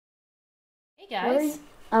guys.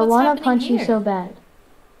 I What's want to happening punch you here? so bad.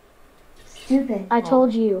 Stupid. I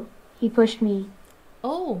told you. He pushed me.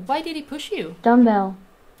 Oh, why did he push you? Dumbbell.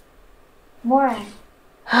 Moron.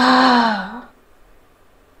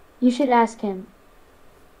 You should ask him.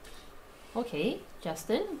 Okay,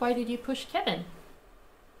 Justin, why did you push Kevin?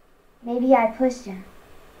 Maybe I pushed him,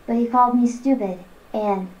 but he called me stupid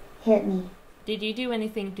and hit me. Did you do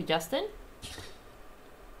anything to Justin?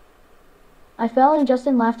 I fell and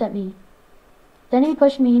Justin laughed at me. Then he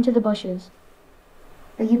pushed me into the bushes.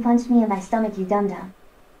 But you punched me in my stomach, you dum-dum.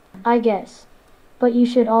 I guess. But you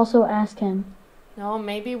should also ask him. No,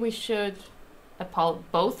 maybe we should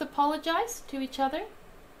both apologize to each other?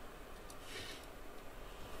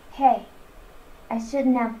 Hey, I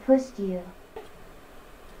shouldn't have pushed you.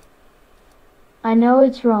 I know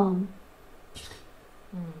it's wrong.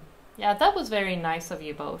 Yeah, that was very nice of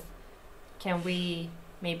you both. Can we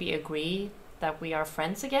maybe agree that we are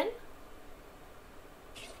friends again?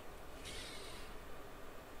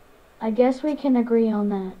 I guess we can agree on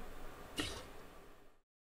that.